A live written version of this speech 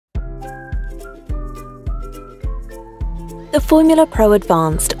The Formula Pro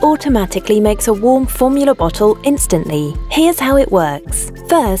Advanced automatically makes a warm formula bottle instantly. Here's how it works.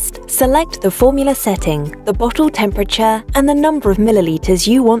 First, select the formula setting, the bottle temperature, and the number of milliliters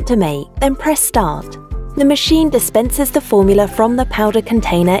you want to make. Then press Start. The machine dispenses the formula from the powder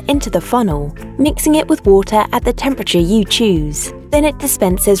container into the funnel, mixing it with water at the temperature you choose. Then it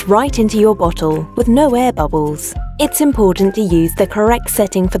dispenses right into your bottle with no air bubbles. It's important to use the correct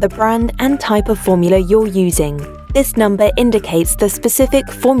setting for the brand and type of formula you're using. This number indicates the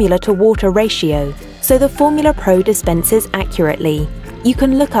specific formula to water ratio, so the Formula Pro dispenses accurately. You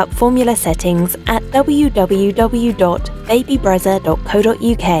can look up formula settings at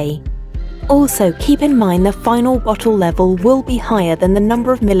www.babybrezza.co.uk. Also, keep in mind the final bottle level will be higher than the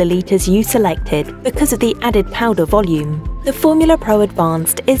number of milliliters you selected because of the added powder volume. The Formula Pro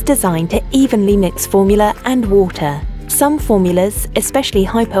Advanced is designed to evenly mix formula and water. Some formulas, especially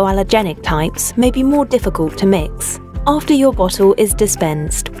hypoallergenic types, may be more difficult to mix. After your bottle is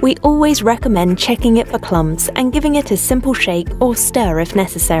dispensed, we always recommend checking it for clumps and giving it a simple shake or stir if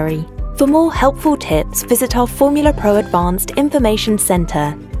necessary. For more helpful tips, visit our Formula Pro Advanced Information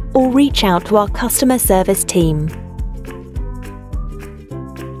Centre or reach out to our customer service team.